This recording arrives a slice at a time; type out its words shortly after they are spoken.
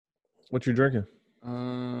What you drinking?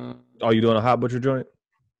 Uh, Oh, you doing a hot butcher joint?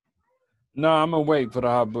 no, I'm gonna wait for the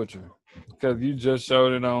hot butcher because you just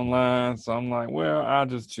showed it online. So I'm like, well, I'll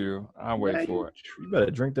just chill. I'll wait Man, for it. you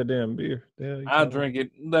better drink that damn beer. The hell you I'll talking drink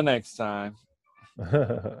it the next time.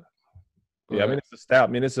 about? Yeah, I mean But it's a stout.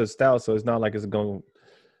 I mean it's a stout, so it's not like it's gonna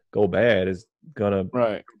go bad. It's gonna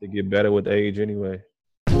right. get better with age anyway.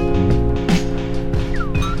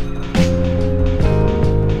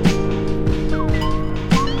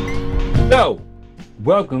 So,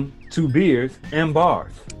 welcome to Beers and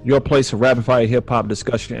Bars. Your place for rapid fire hip hop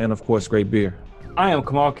discussion and of course great beer. I am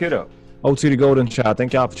Kamal Kiddo. OT the Golden Child.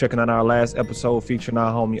 Thank y'all for checking out our last episode featuring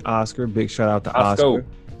our homie Oscar. Big shout out to Oscar. You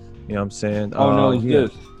know what I'm saying? Oh knows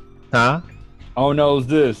this. Huh? Oh knows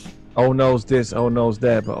this. Oh knows this, oh knows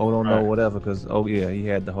that, but oh don't know Right. whatever because oh yeah, he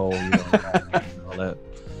had the whole and all that.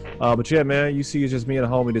 But yeah, man, you see it's just me and a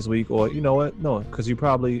homie this week, or you know what? No, because you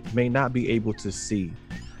probably may not be able to see.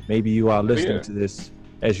 Maybe you are listening to this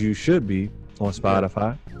as you should be on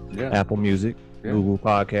Spotify, Apple Music, Google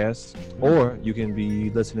Podcasts, or you can be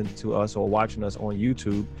listening to us or watching us on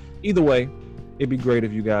YouTube. Either way, it'd be great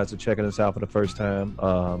if you guys are checking us out for the first time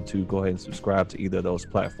to go ahead and subscribe to either of those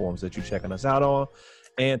platforms that you're checking us out on.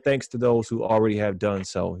 And thanks to those who already have done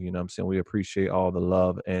so. You know what I'm saying? We appreciate all the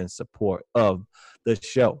love and support of the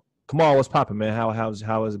show. Come on, what's popping, man? How is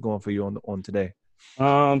it going for you on today?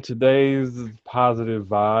 Today's positive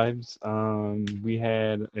vibes. We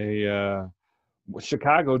had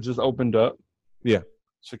Chicago just opened up. Yeah.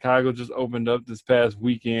 Chicago just opened up this past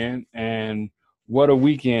weekend, and what a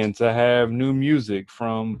weekend to have new music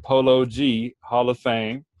from Polo G, Hall of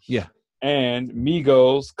Fame. Yeah. And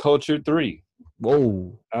Migos, Culture 3.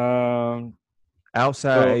 Whoa.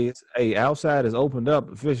 Outside is opened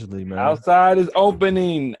up officially, man. Outside is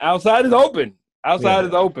opening. Outside is open. Outside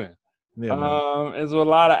is open. Yeah, man. There's a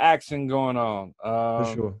lot of action going on.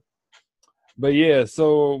 For sure. But yeah,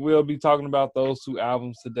 so we'll be talking about those two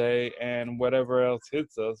albums today and whatever else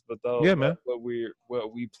hits us. But those, man, what we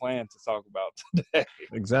plan to talk about today.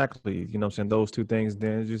 Exactly. You know what I'm saying? Those two things,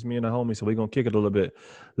 then it's just me and the homie. So we're gonna kick it a little bit.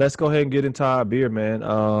 Let's go ahead and get into our beer, man.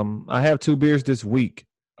 I have 2 beers this week.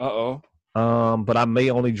 But I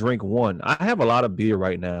may only drink one. I have a lot of beer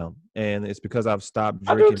right now, and it's because I've stopped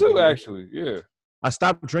drinking. I do too, beer. actually. Yeah. I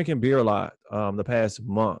stopped drinking beer a lot the past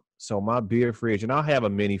month. So my beer fridge, and I'll have a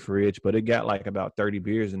mini fridge, but it got like about 30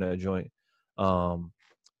 beers in that joint. And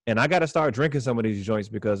I got to start drinking some of these joints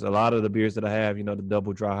because a lot of the beers that I have, you know, the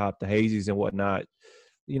double dry hop, the hazies and whatnot,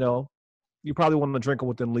 you know, you probably want to drink them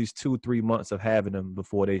within at least 2-3 months of having them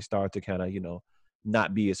before they start to kind of, you know,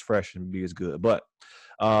 not be as fresh and be as good. But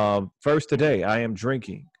first today, I am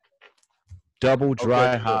drinking double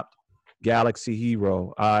dry hop Galaxy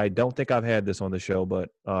Hero. I don't think I've had this on the show, but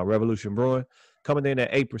Revolution Brewing coming in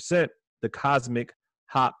at 8%, the Cosmic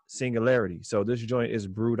Hop Singularity. So this joint is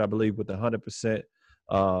brewed, I believe, with 100%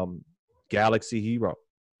 Galaxy Hero.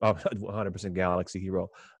 100% Galaxy Hero.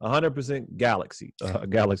 100%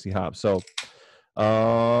 Galaxy Hop. So,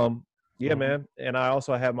 yeah, man. And I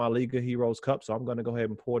also have my Liga Heroes cup, so I'm going to go ahead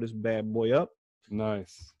and pour this bad boy up.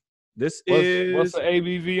 Nice. What's the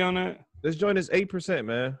ABV on that? This joint is 8%,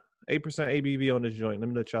 man. 8% ABV on this joint. Let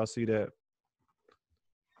me let y'all see that.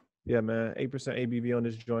 Yeah, man. 8% ABV on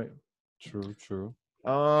this joint. True.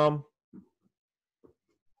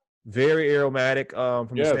 Very aromatic. From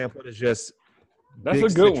the standpoint, it's just that's a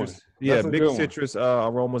good citrus. One. Yeah, big citrus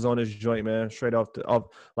aromas on this joint, man. Straight off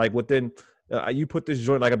like within. You put this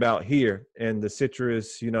joint like about here, and the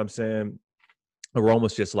citrus, you know what I'm saying,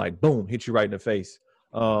 aromas just like boom, hit you right in the face.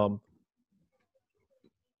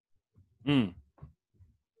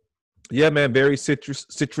 Yeah, man, very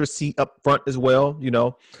citrusy up front as well, you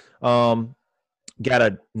know. Got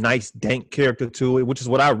a nice dank character to it, which is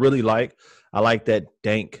what I really like. I like that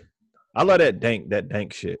dank. I love that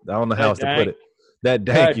dank shit. I don't know how else to put it. That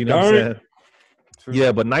dank, you know what I'm saying? True.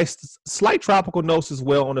 Yeah, but nice, slight tropical notes as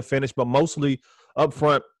well on the finish, but mostly up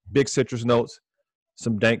front, big citrus notes,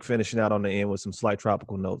 some dank finishing out on the end with some slight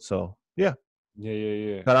tropical notes. So, yeah.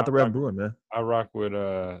 Yeah. Shout out to Rev Brewing, man. I rock with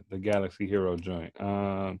the Galaxy Hero joint.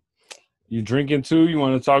 You drinking too? You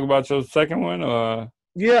want to talk about your second one? Or?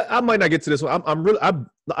 Yeah, I might not get to this one.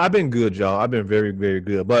 I've been good, y'all. I've been very, very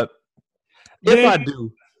good. But if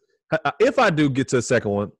I do get to the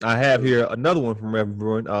second one, I have here another one from Rev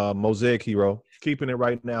Brewing, Mosaic Hero. Keeping it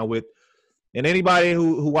right now with, and anybody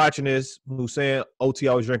who watching this who's saying OT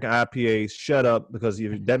always drinking IPAs, shut up, because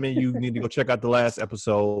that means you need to go check out the last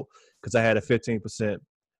episode because I had a 15%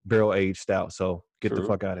 barrel aged stout. So get the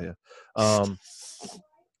fuck out of here.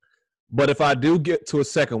 But if I do get to a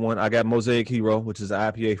second one, I got Mosaic Hero, which is an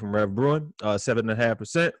IPA from Rev Brewing,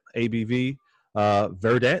 7.5% ABV,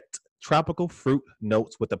 Verdant tropical fruit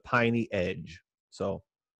notes with a piney edge. So,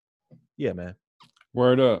 yeah, man.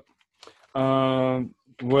 Word up.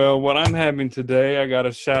 Well, what I'm having today, I got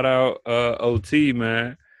to shout out OT,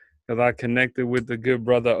 man, because I connected with the good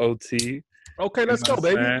brother OT. Okay, let's go, what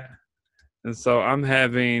I'm baby. saying? And so I'm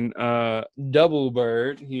having Double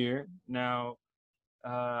Bird here. Now,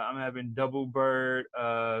 I'm having Double Bird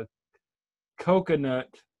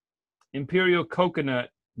Imperial Coconut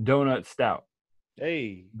Donut Stout.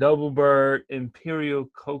 Hey. Double Bird Imperial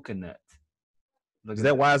Coconut. Look Is at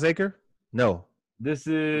that Wiseacre? No. This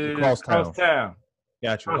is Crosstown. Crosstown.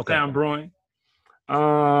 Gotcha. Crosstown Okay. Brewing.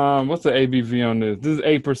 What's the ABV on this? This is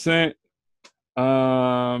 8%.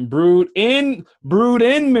 Brewed in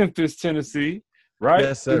Memphis, Tennessee, right?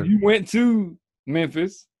 Yes, sir. You went to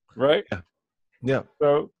Memphis, right? Yeah.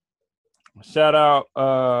 So shout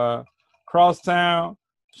out Crosstown,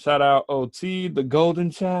 shout out OT, the Golden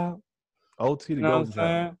Child. OT, the You know Golden what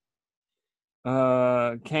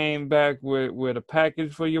I'm saying? Came back with a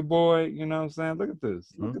package for your boy. You know what I'm saying? Look at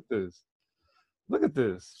this. Look at this. Look at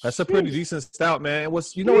this. That's a pretty decent stout, man.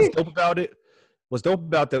 What's dope about it? What's dope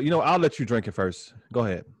about that? I'll let you drink it first. Go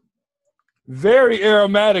ahead. Very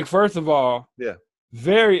aromatic, first of all. Yeah.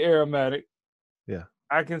 Very aromatic. Yeah.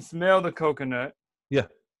 I can smell the coconut. Yeah.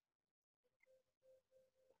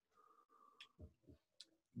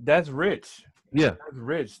 That's rich. Yeah. That's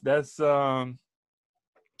rich. That's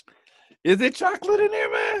is it chocolate in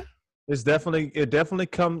there, man? It definitely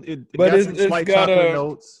comes. It But got some slight got chocolate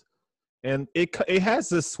notes, and it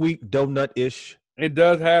has a sweet donut-ish. It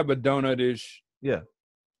does have a donut-ish. Yeah.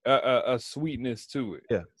 A sweetness to it.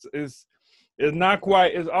 Yeah. It's not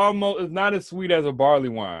quite. It's not as sweet as a barley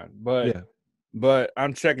wine, but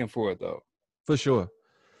I'm checking for it though. For sure.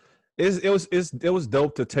 It was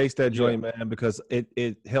dope to taste that joint, man, because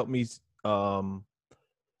it helped me. I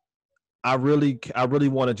really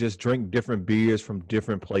want to just drink different beers from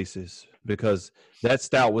different places, because that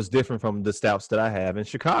stout was different from the stouts that I have in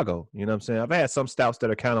Chicago. You know what I'm saying? I've had some stouts that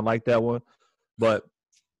are kind of like that one, but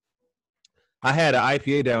I had an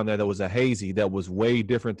IPA down there that was a hazy that was way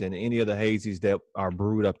different than any of the hazies that are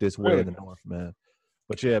brewed up this way in the north, man.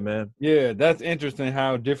 But yeah, man. Yeah, that's interesting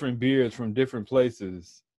how different beers from different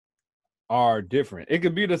places are different. It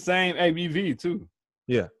could be the same ABV too.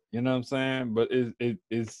 Yeah. You know what I'm saying? But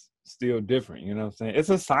it's still different. You know what I'm saying? It's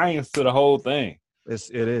a science to the whole thing.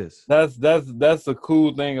 It is. That's the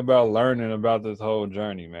cool thing about learning about this whole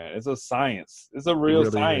journey, man. It's a science. It's a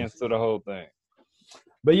real science to the whole thing.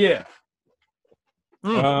 But yeah.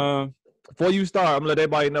 Before you start, I'm gonna let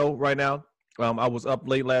everybody know right now. I was up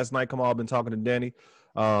late last night. I've been talking to Danny.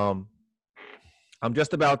 I'm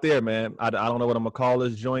just about there, man. I don't know what I'm gonna call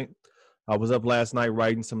this joint. I was up last night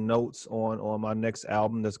writing some notes on my next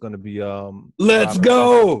album that's gonna be Let's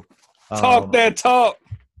go. Talk that talk.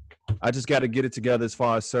 I just got to get it together as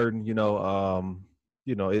far as certain, I'm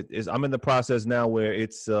in the process now where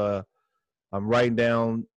it's I'm writing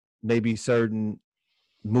down maybe certain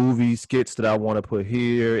movie skits that I want to put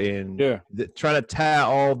here, and trying to tie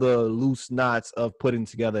all the loose knots of putting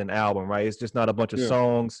together an album, right? It's just not a bunch of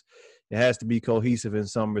songs. It has to be cohesive in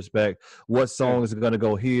some respect. What song is going to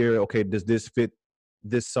go here? Okay, does this fit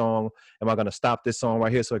this song? Am I going to stop this song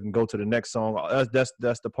right here so I can go to the next song? That's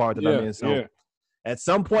the part that I'm in. So at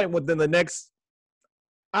some point within the next,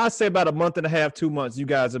 I'd say about a month and a half, 2 months, you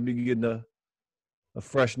guys will be getting a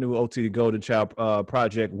fresh new OT the Golden Child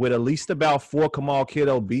project with at least about 4 Kamal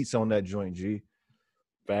Kiddo beats on that joint, G.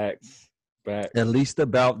 Facts. At least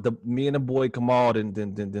about me and the boy Kamal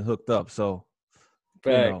then hooked up. So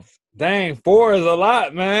facts. Dang, 4 is a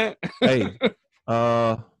lot, man. Hey,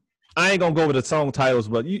 I ain't gonna go over the song titles,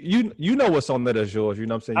 but you know what's on that is yours. You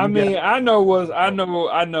know what I'm saying? I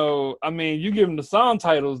know. I mean, you give them the song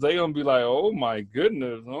titles, they gonna be like, oh my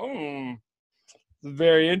goodness. It's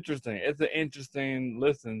very interesting. It's an interesting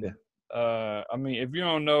listen. Yeah. I mean, if you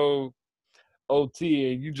don't know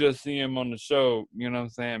OT and you just see him on the show, you know what I'm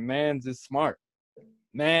saying? Mans is smart.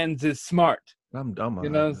 I'm dumb. You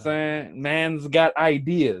know what I'm saying? Man's got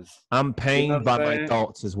ideas. I'm pained by my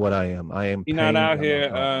thoughts is what I am. I am. You're not out here.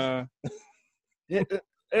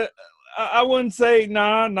 I wouldn't say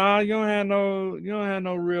nah. You don't have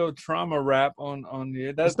no real trauma rap on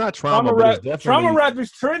here. That's not trauma rap. Trauma rap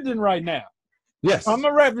is trending right now. Yes.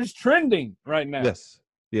 Trauma rap is trending right now. Yes.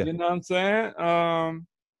 Yeah. You know what I'm saying?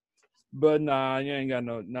 But nah, you ain't got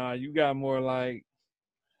no. Nah, you got more like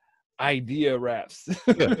idea raps.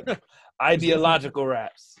 Yeah. Ideological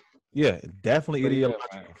raps. Yeah, definitely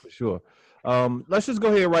ideological for sure. Let's just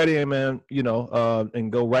go ahead right in, man,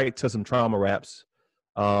 and go right to some trauma raps.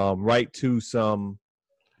 Right to some,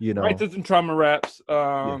 Right to some trauma raps.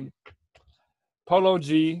 Polo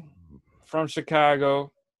G, from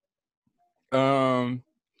Chicago. I'm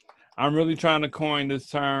really trying to coin this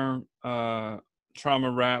term, trauma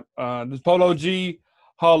rap. This Polo G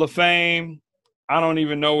Hall of Fame. I don't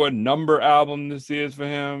even know what number album this is for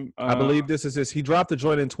him. I believe this is his. He dropped the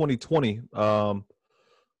joint in 2020.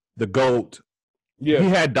 The GOAT. Yeah. He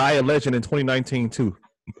had Die a Legend in 2019 too.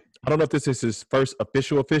 I don't know if this is his first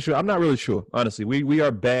official. I'm not really sure, honestly. We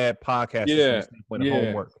are bad podcasters from the standpoint of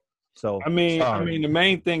homework. So I mean, the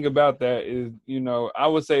main thing about that is, I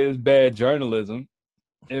would say it's bad journalism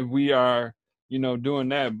if we are, doing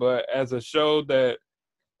that. But as a show that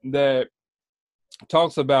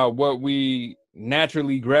talks about what we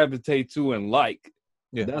naturally gravitate to and like,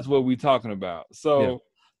 that's what we're talking about. So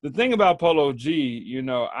the thing about Polo G,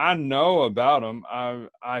 I know about him.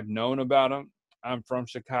 I've known about him. I'm from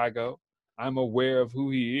Chicago. I'm aware of who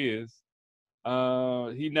he is.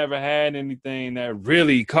 He never had anything that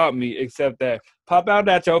really caught me except that pop out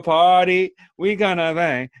at your party, we gonna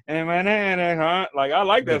bang, and like I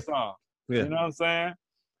like that song. You know what I'm saying?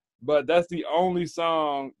 But that's the only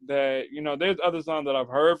song that, there's other songs that I've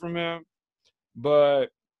heard from him, but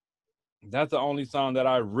that's the only song that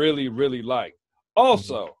I really, really like.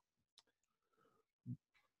 Also,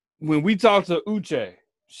 when we talk to Uche,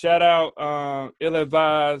 shout out Ill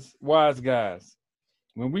Advised Wise Guys.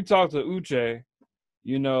 When we talked to Uche,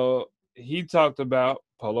 he talked about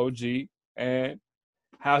Polo G and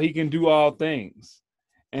how he can do all things.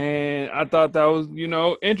 And I thought that was,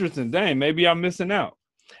 interesting. Dang, maybe I'm missing out.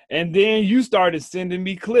 And then you started sending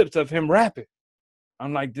me clips of him rapping.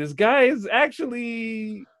 I'm like, this guy is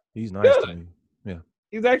actually he's nice good. to me. Yeah.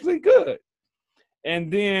 He's actually good.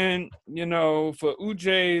 And then, for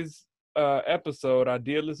Uche's episode, I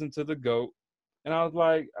did listen to the GOAT. And I was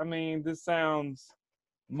like, I mean, this sounds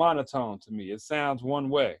monotone to me. It sounds one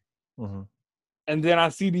way. Mm-hmm. And then I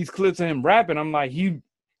see these clips of him rapping. I'm like, he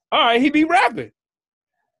be rapping.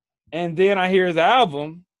 And then I hear his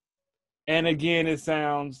album. And again, it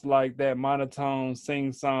sounds like that monotone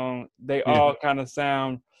sing song. They all kind of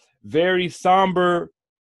sound very somber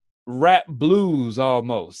rap blues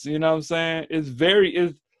almost. You know what I'm saying?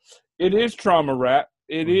 It is trauma rap.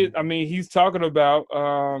 It is. I mean, he's talking about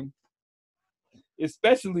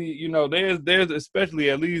especially, there's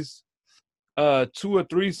especially at least 2 or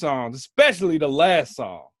 3 songs, especially the last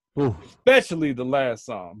song. Ooh. Especially the last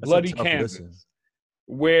song, That's Bloody Canvas,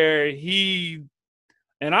 where he,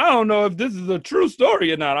 and I don't know if this is a true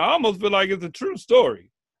story or not. I almost feel like it's a true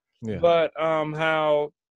story. Yeah. But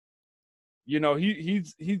how,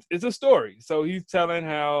 he's it's a story. So he's telling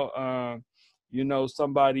how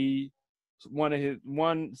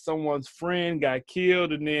someone's friend got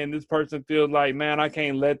killed, and then this person feels like, man, I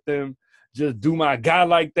can't let them just do my guy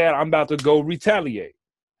like that. I'm about to go retaliate.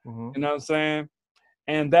 You know what I'm saying?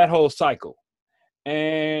 And that whole cycle.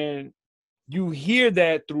 And you hear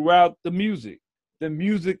that throughout the music. The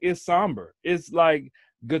music is somber. It's like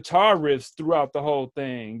guitar riffs throughout the whole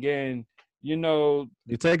thing. And, You're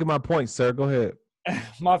taking my point, sir. Go ahead.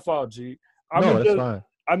 My fault, G. That's fine.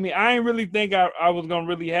 I mean, I ain't really think I was going to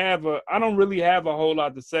really I don't really have a whole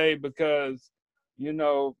lot to say because,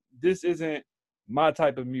 this isn't my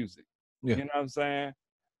type of music. Yeah. You know what I'm saying?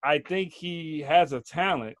 I think he has a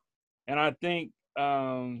talent, and I think,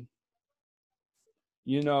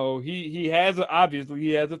 he has obviously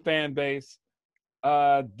he has a fan base.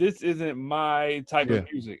 This isn't my type of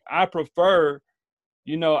music. I prefer,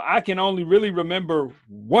 I can only really remember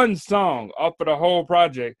one song off of the whole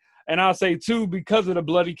project. And I'll say 2 because of the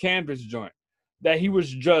Bloody Canvas joint, that he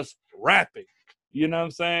was just rapping. You know what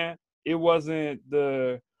I'm saying? It wasn't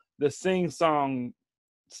the sing-song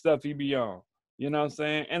stuff he be on. You know what I'm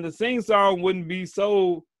saying? And the sing-song wouldn't be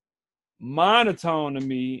so monotone to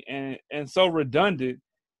me and so redundant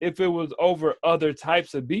if it was over other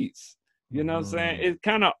types of beats. You know what I'm saying? It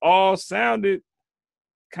kind of all sounded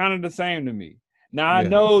kind of the same to me. Now, I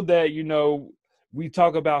know that, we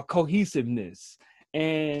talk about cohesiveness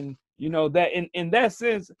and, that in that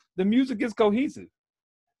sense, the music is cohesive.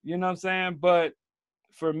 You know what I'm saying? But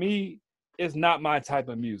for me, it's not my type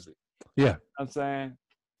of music. Yeah. You know what I'm saying?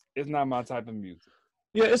 It's not my type of music.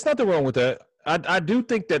 Yeah, it's nothing wrong with that. I do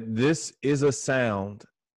think that this is a sound,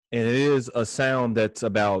 and it is a sound that's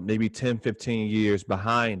about maybe 10, 15 years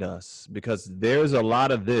behind us, because there's a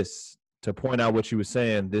lot of this, to point out what you were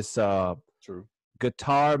saying, this true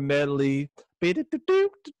guitar medley, and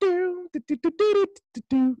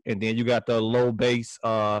then you got the low bass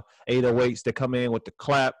 808s that come in with the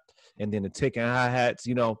clap, and then the ticking hi-hats.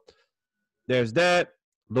 There's that.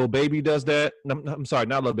 Lil Baby does that. I'm sorry,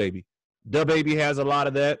 not Lil Baby. The Baby has a lot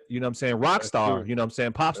of that. You know what I'm saying? Rockstar, you know what I'm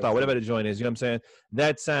saying? Pop star, whatever the joint is, you know what I'm saying?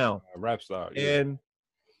 That sound. Rap star. Yeah. And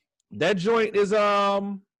that joint is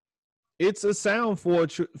it's a sound for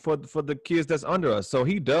the kids that's under us. So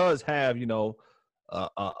he does have, you know,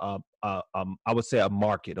 I would say a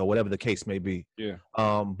market or whatever the case may be. Yeah.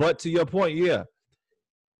 But to your point, yeah,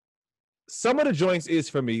 some of the joints is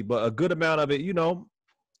for me, but a good amount of it, you know,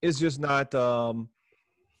 it's just not.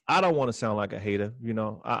 I don't want to sound like a hater, you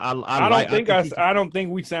know. I don't think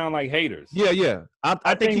we sound like haters. Yeah.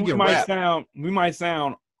 I think he can rap. We might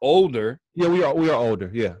sound older. Yeah, we are older.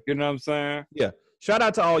 Yeah. You know what I'm saying? Yeah. Shout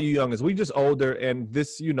out to all you youngins. We just older, and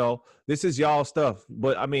this, you know, this is y'all stuff.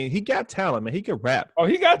 But I mean, he got talent, man. He can rap. Oh,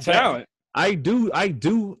 he got talent. I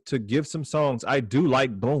do to give some songs. I do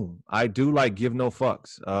like Boom. I do like Give No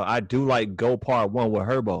Fucks. I do like Go Part 1 with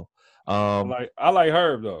Herbo. I like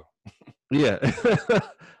Herb though. Yeah.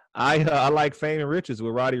 I like Fame and Riches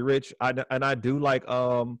with Roddy Ricch. I do like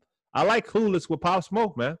I like Clueless with Pop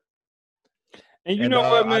Smoke, man. And you know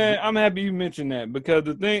what, man? I'm happy you mentioned that, because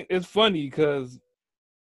the thing is funny, because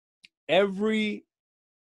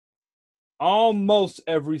almost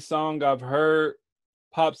every song I've heard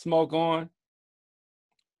Pop Smoke on,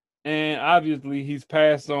 and obviously he's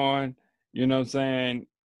passed on, you know what I'm saying?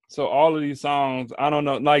 So all of these songs, I don't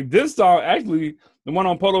know, like this song, actually, the one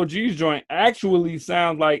on Polo G's joint actually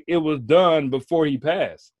sounds like it was done before he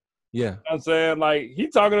passed. Yeah. You know what I'm saying? Like, he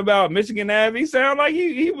talking about Michigan Ave, he sound like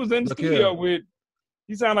he was in the studio with,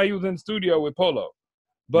 he sounded like he was in the studio with Polo.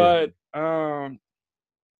 But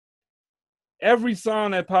every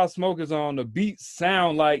song that Pop Smoke is on, the beats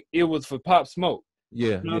sound like it was for Pop Smoke.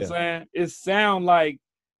 Yeah. You know what I'm saying? It sound like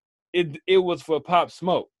it was for Pop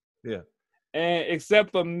Smoke. Yeah. And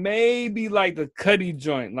except for maybe like the Cudi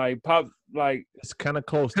joint, like Pop, like it's kind of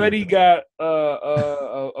close. Cudi got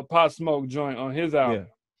a Pop Smoke joint on his album. Yeah.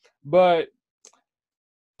 But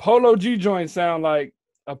Polo G joint sound like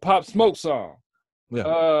a Pop Smoke song.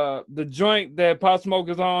 Yeah. The joint that Pop Smoke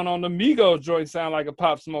is on the Migos joint sound like a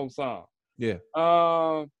Pop Smoke song. Yeah.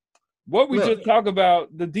 What we just talked about,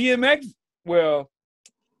 the DMX, well,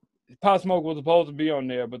 Pop Smoke was supposed to be on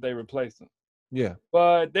there, but they replaced him. Yeah.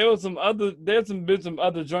 But there's some other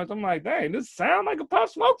joints. I'm like, dang, this sound like a Pop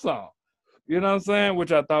Smoke song. You know what I'm saying?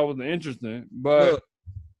 Which I thought was interesting. But look,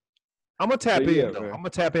 I'm gonna tap in though. Man. I'm gonna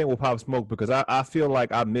tap in with Pop Smoke because I feel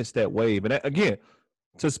like I missed that wave. And again,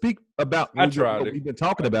 to speak about what we've been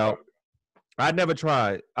talking about, I never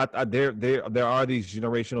tried. There are these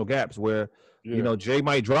generational gaps where you know Jay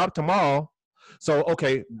might drop tomorrow. So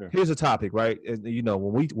okay, here's a topic, right? You know,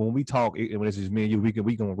 when we talk, when it's just me and you,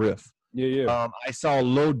 we can riff. Yeah. I saw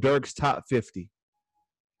Lil Durk's top 50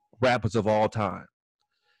 rappers of all time,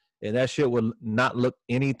 and that shit would not look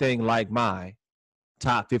anything like my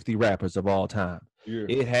top 50 rappers of all time. Yeah.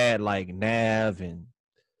 It had like Nav.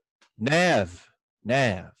 No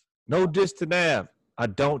diss to Nav. I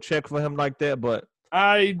don't check for him like that, but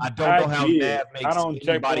I don't know how Nav makes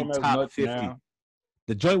anybody top 50. Now.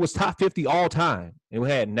 The joint was top 50 all time. And we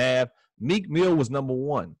had Nav. Meek Mill was number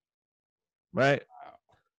 1. Right? Wow.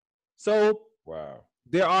 So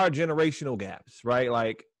there are generational gaps, right?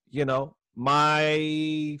 Like, you know,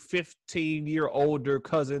 my 15-year older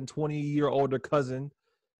cousin, 20-year older cousin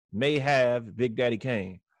may have Big Daddy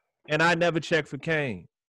Kane. And I never checked for Kane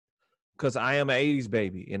because I am an 80s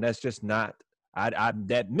baby. And that's just not,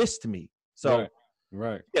 that missed me. So,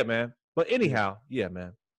 right. Yeah, man. But anyhow, yeah,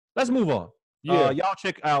 man. Let's move on. Yeah. Y'all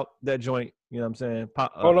check out that joint, you know what I'm saying?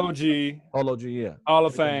 Polo G, yeah. Hall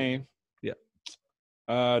of Fame. Yeah.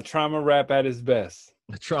 Trauma rap at its best.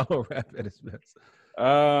 Trauma rap at its best.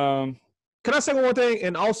 Can I say one more thing?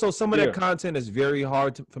 And also, some of that content is very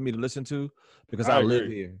hard for me to listen to because I live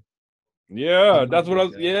here. Yeah, that's what I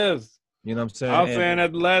was. Yes. You know what I'm saying? I was saying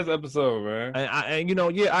at the last episode, man. And you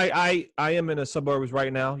know, I am in the suburbs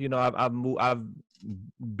right now. You know, I've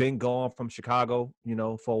been gone from Chicago, you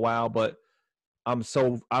know, for a while, but I'm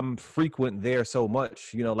frequent there so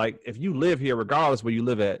much. You know, like if you live here, regardless where you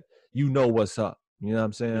live at, you know what's up. You know what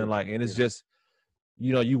I'm saying? Yeah. Like, and it's just,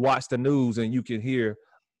 you know, you watch the news and you can hear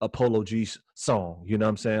a Polo G song. You know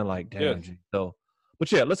what I'm saying? Like, damn. G. So,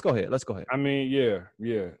 but yeah, let's go ahead. I mean, yeah.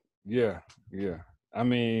 I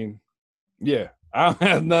mean, yeah. I don't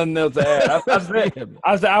have nothing else to add.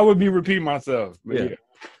 I said I would be repeating myself. But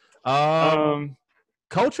yeah.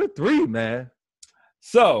 Culture 3, man.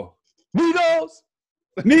 So, Migos.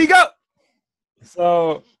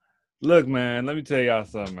 So, look, man, let me tell y'all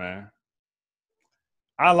something, man.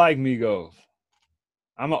 I like Migos.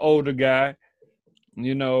 I'm an older guy.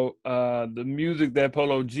 You know, the music that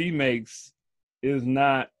Polo G makes is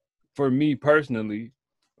not for me personally,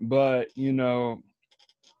 but, you know,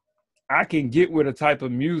 I can get with a type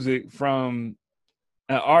of music from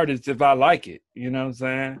an artist if I like it. You know what I'm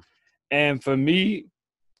saying? And for me,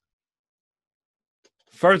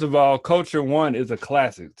 First of all, Culture One is a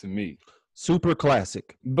classic to me. Super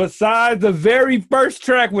classic. Besides the very first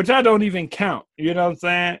track, which I don't even count, you know what I'm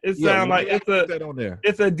saying? It sounds like that on there.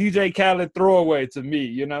 It's a DJ Khaled throwaway to me,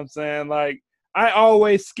 you know what I'm saying? Like I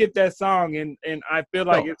always skip that song and I feel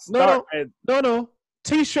like no.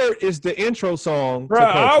 T-shirt is the intro song. Bro,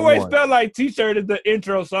 I always felt like T-shirt is the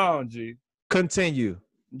intro song, G. Continue.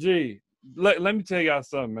 G, let me tell y'all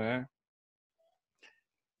something, man.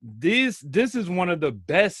 This is one of the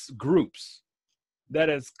best groups that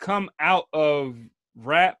has come out of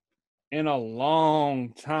rap in a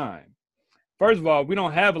long time. First of all, we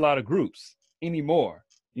don't have a lot of groups anymore.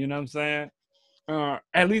 You know what I'm saying?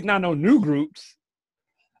 At least not no new groups.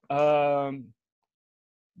 They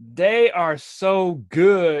are so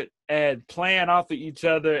good at playing off of each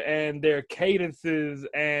other and their cadences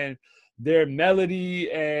and their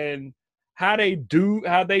melody and how they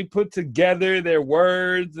put together their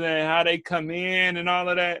words and how they come in and all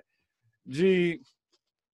of that. Gee,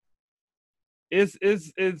 it's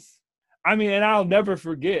I mean, and I'll never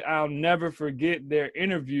forget their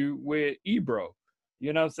interview with Ebro.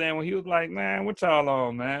 You know what I'm saying? When he was like, man, what y'all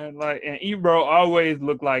on, man? Like, and Ebro always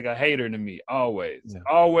looked like a hater to me. Always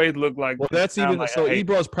looked like. Well, that's even like so.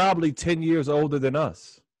 Ebro's probably 10 years older than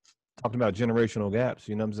us. Talking about generational gaps,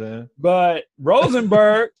 you know what I'm saying? But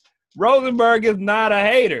Rosenberg is not a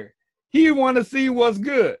hater. He want to see what's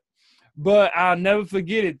good. But I'll never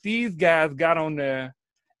forget it. These guys got on there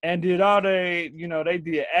and did all they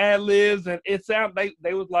did ad-libs, and it sounded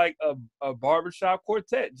they was like a barbershop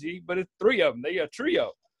quartet, G, but it's three of them. They a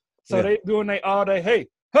trio. So they doing all day, hey,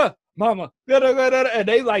 huh, mama, and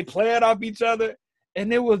they like playing off each other,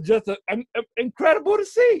 and it was just incredible to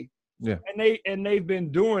see. Yeah. And they've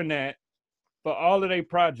been doing that for all of their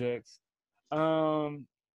projects. And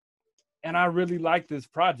I really like this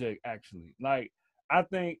project, actually. Like, I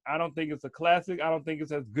don't think it's a classic. I don't think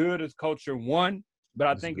it's as good as Culture One, but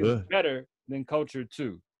I think it's better than Culture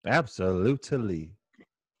 2. Absolutely.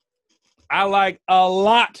 I like a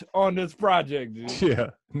lot on this project, dude.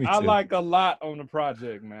 Yeah, me too. I like a lot on the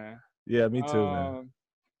project, man. Yeah, me too, man.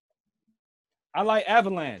 I like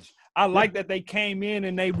Avalanche. I like that they came in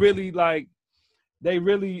and they really they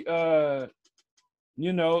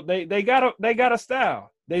got a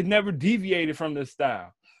style. They never deviated from this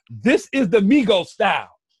style. This is the Migos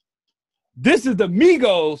style. This is the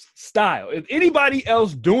Migos style. If anybody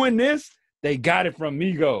else doing this, they got it from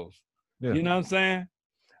Migos. Yeah. You know what I'm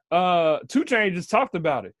saying? 2 Chainz just talked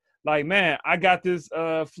about it. Like, man, I got this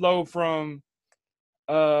flow from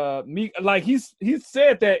me. Like he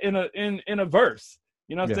said that in a verse.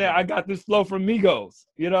 You know what I'm saying? I got this flow from Migos.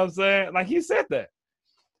 You know what I'm saying? Like he said that.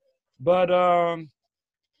 But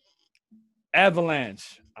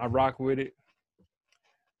Avalanche, I rock with it.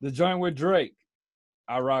 The joint with Drake,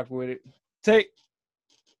 I rock with it. Take.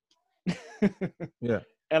 Yeah.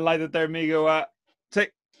 And like the third Migo, I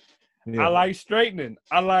take. Yeah. I like straightening.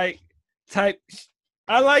 I like type.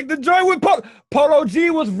 I like the joint with Polo G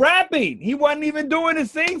was rapping. He wasn't even doing his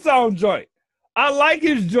sing-song joint. I like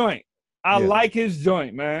his joint. I like his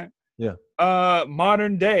joint, man. Yeah.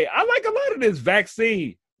 Modern Day. I like a lot of this.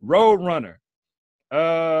 Vaccine, Roadrunner,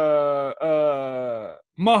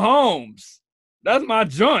 Mahomes. That's my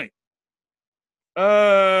joint.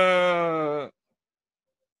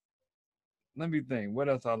 Let me think. What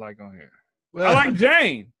else I like on here? Well, I like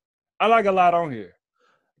Jane. I like a lot on here.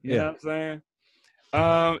 You know what I'm saying?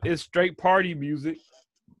 It's straight party music.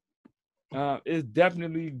 It's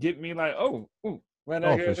definitely get me like, for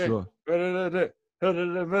sure. Hey,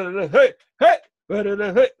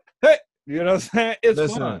 you know what I'm saying?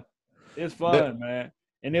 It's fun. It's fun, man.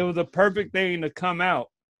 And it was a perfect thing to come out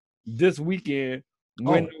this weekend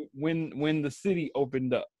when the city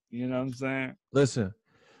opened up. You know what I'm saying? Listen,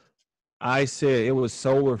 I said it was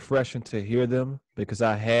so refreshing to hear them because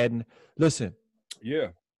I hadn't. Listen. Yeah.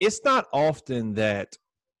 It's not often that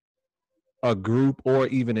a group or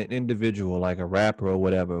even an individual like a rapper or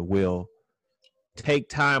whatever will take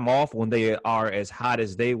time off when they are as hot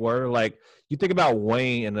as they were. Like, you think about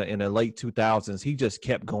Wayne in the late 2000s, he just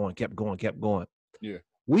kept going. Yeah.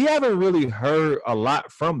 We haven't really heard a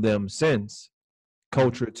lot from them since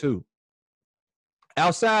Culture 2.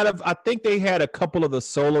 Outside of, I think they had a couple of the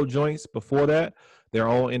solo joints before that, their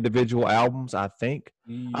own individual albums, I think.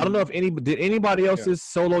 I don't know if anybody else's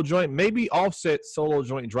solo joint, maybe Offset solo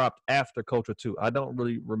joint dropped after Culture 2. I don't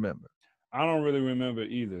really remember. I don't really remember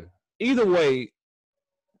either. Either way,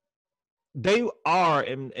 they are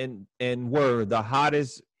and were the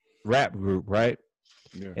hottest rap group, right?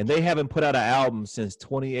 Yeah. And they haven't put out an album since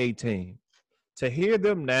 2018. to hear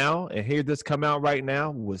them now and hear this come out right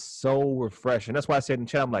now was so refreshing. That's why I said in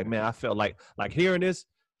chat, I'm like, man, I felt like hearing this,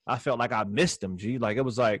 I felt like I missed them, G. Like it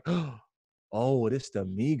was like, oh, it's the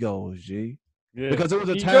Migos, G. Yeah. Because there was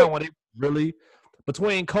a time when they really,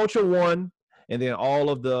 between Culture One and then all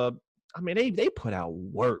of the, I mean, they put out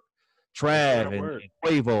work. Trav and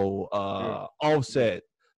Quavo, Offset,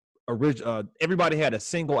 everybody had a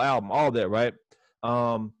single album, all that, right?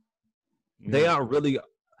 They are really,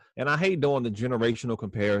 and I hate doing the generational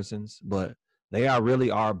comparisons, but they are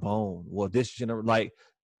really our bone. Well, this like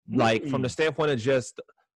from the standpoint of just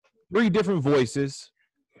 3 different voices.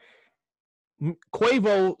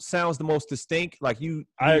 Quavo sounds the most distinct. Like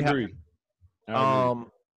I agree.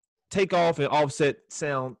 Takeoff and Offset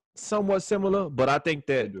sound somewhat similar, but I think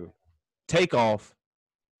that Takeoff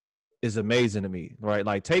is amazing to me, right?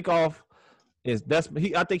 Like Takeoff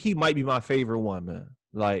I think he might be my favorite one, man.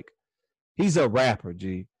 Like he's a rapper,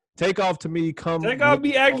 G. Takeoff to me Takeoff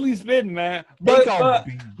be actually spitting, man. But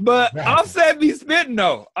Offset be spitting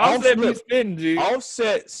though. Offset be spitting, G.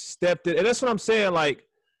 Offset stepped it, and that's what I'm saying. Like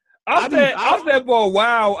Offset for a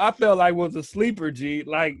while, I felt like was a sleeper, G.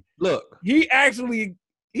 Like, look, he got some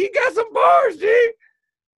bars, G.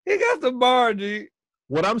 He got some bars, G.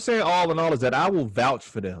 What I'm saying, all in all, is that I will vouch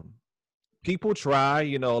for them. People try,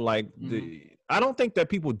 like I don't think that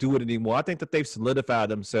people do it anymore. I think that they've solidified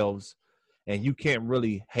themselves, and you can't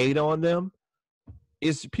really hate on them.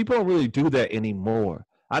 People don't really do that anymore.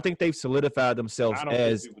 I think they've solidified themselves I don't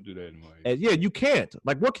think people do that anymore. Yeah, you can't.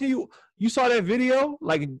 Like, what can you saw that video?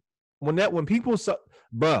 Like when people saw,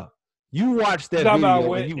 bruh, you watched that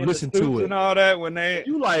video and you listened to it and all that when they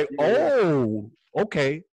you like, oh,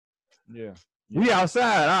 okay, yeah. We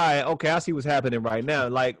outside. All right, okay, I see what's happening right now.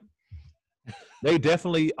 Like, they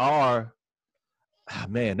definitely are.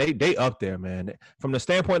 Man, they up there, man. From the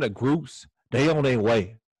standpoint of groups, they on their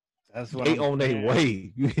way. That's what they on their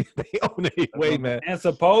way. They on their way, man. And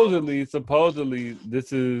supposedly,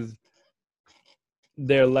 this is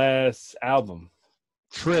their last album.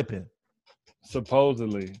 Tripping.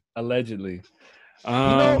 Supposedly, allegedly.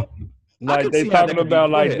 Like they talking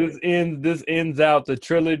about like this ends out the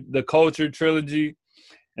trilogy, the Culture trilogy,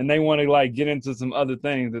 and they want to like get into some other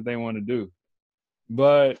things that they want to do.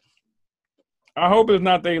 But I hope it's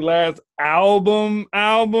not their last album.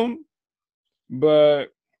 But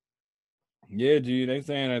yeah, G, they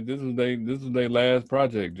saying that this is their last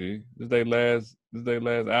project, G. This is their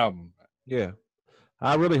last album. Yeah.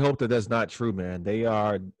 I really hope that that's not true, man. They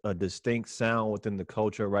are a distinct sound within the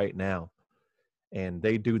culture right now, and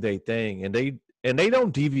they do their thing, and they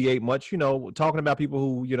don't deviate much. Talking about people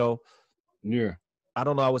who, yeah, I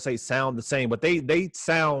don't know, I would say sound the same, but they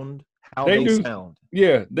sound how they sound.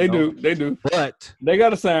 Yeah, they do. But they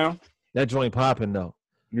got a sound. That joint popping though.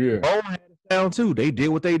 Yeah, Bone had a sound too. They did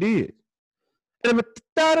what they did.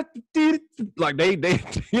 Like they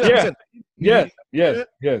yeah.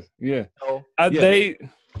 So, they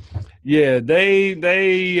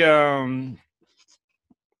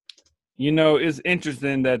it's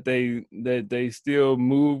interesting that they still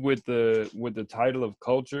move with the title of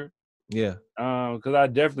Culture. Yeah. Because I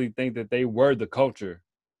definitely think that they were the Culture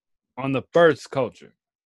on the first Culture.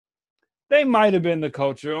 They might have been the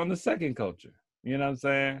Culture on the second Culture. You know what I'm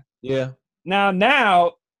saying? Yeah.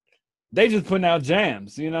 Now they just putting out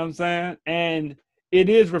jams, you know what I'm saying? And it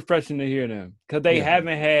is refreshing to hear them because they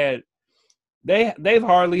haven't had they've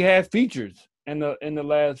hardly had features in the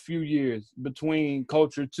last few years between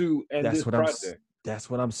Culture 2 and this project. That's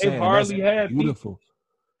what I'm saying. They've hardly had beautiful.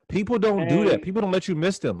 People don't do that. People don't let you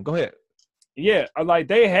miss them. Go ahead. Yeah, like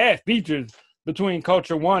they had features between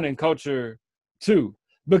Culture 1 and Culture 2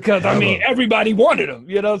 because I mean everybody wanted them,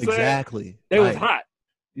 you know what I'm saying? Exactly. They was hot.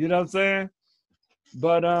 You know what I'm saying?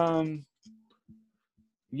 But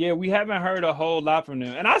yeah, we haven't heard a whole lot from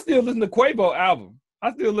them. And I still listen to Quavo album.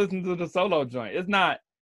 I still listen to the solo joint. It's not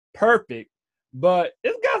perfect, but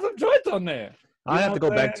it's got some joints on there. I have to go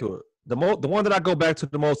back to it. The one that I go back to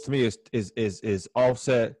the most to me is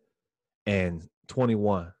Offset and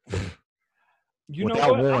 21. You know what?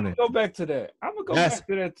 I'm gonna go back to that. I'm gonna go back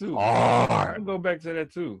to that too. I'm gonna go back to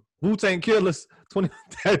that too. Wu-Tang Killers 20.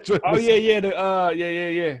 Oh yeah.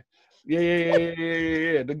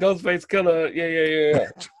 The Ghostface Killer. Yeah.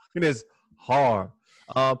 It is hard.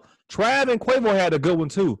 Trav and Quavo had a good one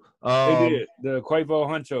too. They did. The Quavo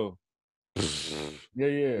Huncho.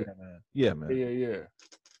 Yeah, man. Yeah.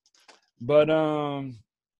 But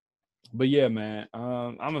yeah, man.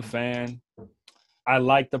 I'm a fan. I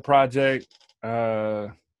like the project.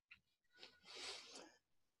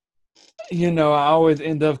 I always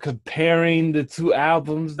end up comparing the two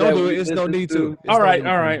albums. Don't that do we it. It's no listened need to. to. It's All no right, need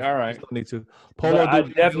all to. right, all right. It's no need to. But Polo I do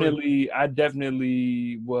you.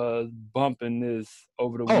 definitely was bumping this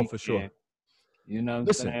over the Oh, weekend. for sure. You know what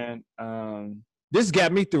Listen, I'm saying? this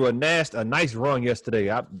got me through a nice run yesterday.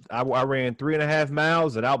 I ran 3.5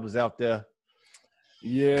 miles, and I was out there.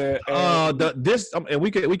 Yeah. And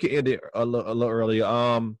we could end it a little earlier.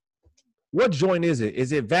 What joint is it?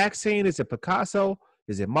 Is it Vaccine? Is it Picasso?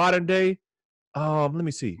 Is it Modern Day? Let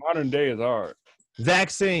me see. Modern Day is hard.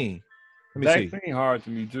 Vaccine. Let me see. Vaccine hard to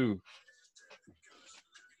me too.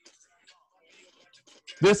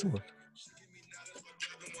 This one.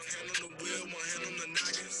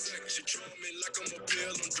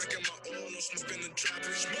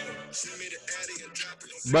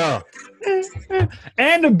 Bro.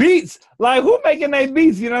 And the beats, like who making they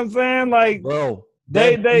beats? You know what I'm saying? Like, bro,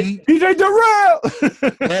 they DJ Darrell.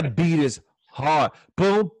 That beat is hard.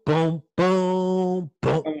 Boom, boom, boom,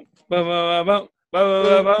 boom. That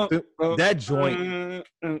joint.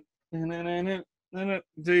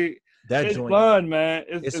 It's fun, man.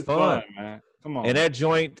 It's fun, man. Come on. And that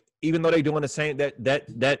joint, even though they doing the same,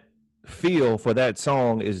 that feel for that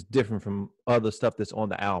song is different from other stuff that's on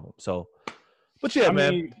the album. So, but yeah,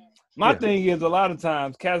 man. My thing is, a lot of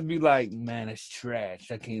times cats be like, man, it's trash.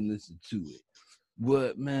 I can't listen to it.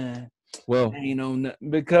 What, man? Well, ain't on nothing.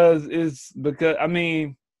 Because I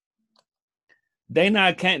mean, they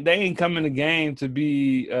ain't coming to game to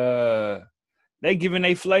be they giving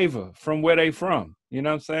a flavor from where they from. You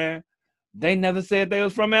know what I'm saying? They never said they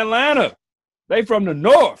was from Atlanta. They from the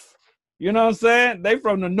north. You know what I'm saying? They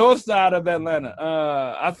from the north side of Atlanta.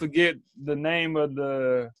 I forget the name of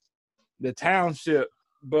the township,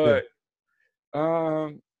 but you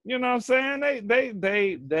know what I'm saying?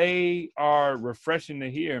 They are refreshing to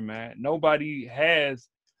hear, man. Nobody has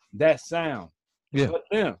that sound but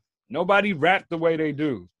them. Nobody rap the way they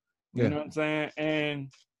do. You know what I'm saying?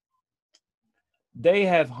 And they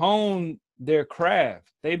have honed their craft.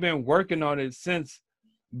 They've been working on it since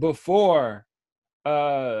before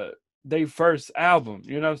their first album.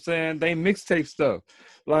 You know what I'm saying? They mixtape stuff.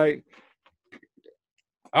 Like,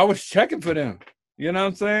 I was checking for them. You know what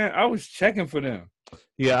I'm saying? I was checking for them.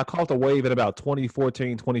 Yeah, I caught the wave in about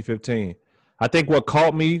 2014, 2015. I think what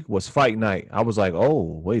caught me was Fight Night. I was like,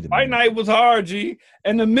 oh, wait a minute. Fight Night was hard, G.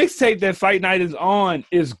 And the mixtape that Fight Night is on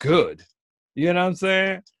is good. You know what I'm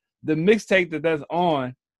saying? The mixtape that's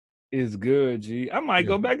on is good, G. I might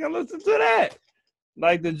go back and listen to that.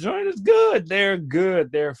 Like, the joint is good. They're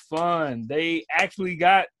good. They're fun. They actually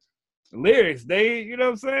got lyrics. They, you know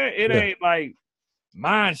what I'm saying? It ain't like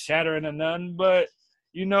mind shattering or nothing, but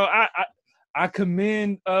you know, I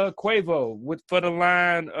commend Quavo for the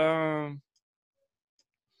line,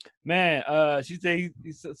 man, she said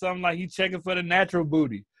he said something like he checking for the natural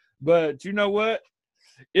booty. But you know what?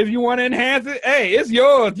 If you want to enhance it, hey, it's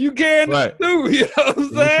yours. You can do. You know what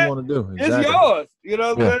I'm saying? What you want to do? Exactly. It's yours. You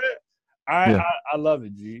know what I'm saying? I love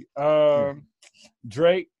it, G.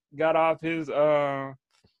 Drake got off his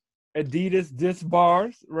Adidas disc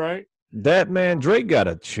bars, right? That man, Drake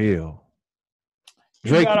gotta chill.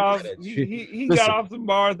 Drake got off. He got off some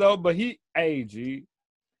bars though, but G,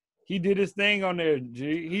 he did his thing on there.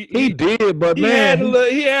 G, he did, but he had a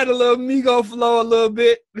little Migo flow a little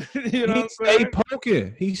bit. You know, he stayed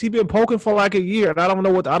poking. He been poking for like a year, and I don't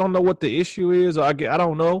know what the issue is. Or I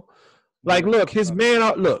don't know. Like, look, his man.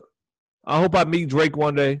 Look, I hope I meet Drake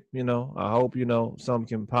one day. You know, I hope something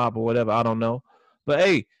can pop or whatever. I don't know, but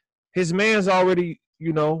hey, his man's already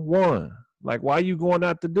won. Like, why are you going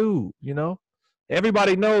at the dude? You know,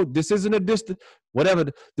 everybody know this isn't a distance. Whatever,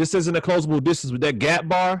 this isn't a closable distance with that gap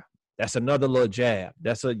bar. That's another little jab.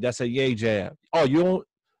 That's a yay jab. Oh, you don't.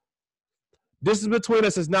 Distance between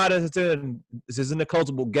us is not as this isn't a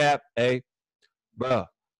closable gap, hey, bro.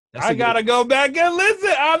 I gotta go back and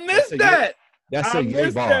listen. I missed that. That's a yay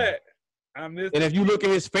bar. I missed. And if you look at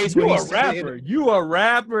his face, you a rapper. You a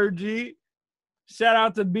rapper, G. Shout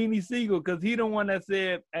out to Beanie Siegel because he the one that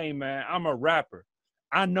said, "Hey man, I'm a rapper.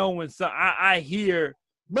 I know when I hear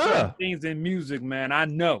certain things in music, man. I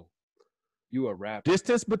know you a rapper."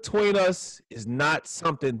 Distance between us is not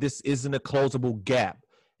something. This isn't a closable gap.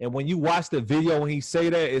 And when you watch the video when he say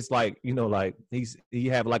that, it's like like he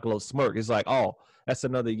have like a little smirk. It's like, oh, that's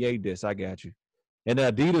another yay diss. I got you. And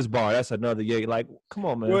the Adidas bar, that's another yay. Like, come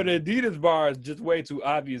on, man. Well, the Adidas bar is just way too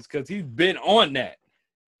obvious because he's been on that.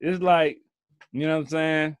 It's like. You know what I'm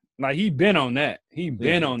saying? Like, he been on that. He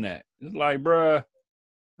been on that. It's like, bruh,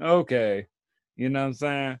 okay. You know what I'm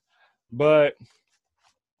saying? But,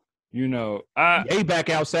 Ye back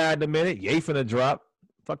outside in a minute. Ye finna drop.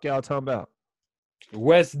 Fuck y'all talking about?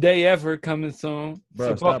 West Day Effort coming soon.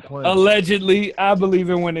 Bro, stop playing. Allegedly, I believe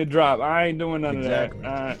in when it drop. I ain't doing none Exactly. of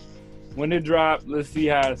that. When it drop, let's see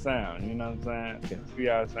how it sound. You know what I'm saying? Yeah. Let's see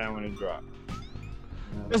how it sound when it drop.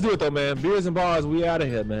 Let's do it though, man. Beers and bars, we out of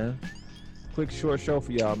here, man. Quick short show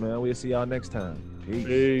for y'all, man. We'll see y'all next time.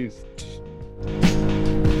 Peace. Peace.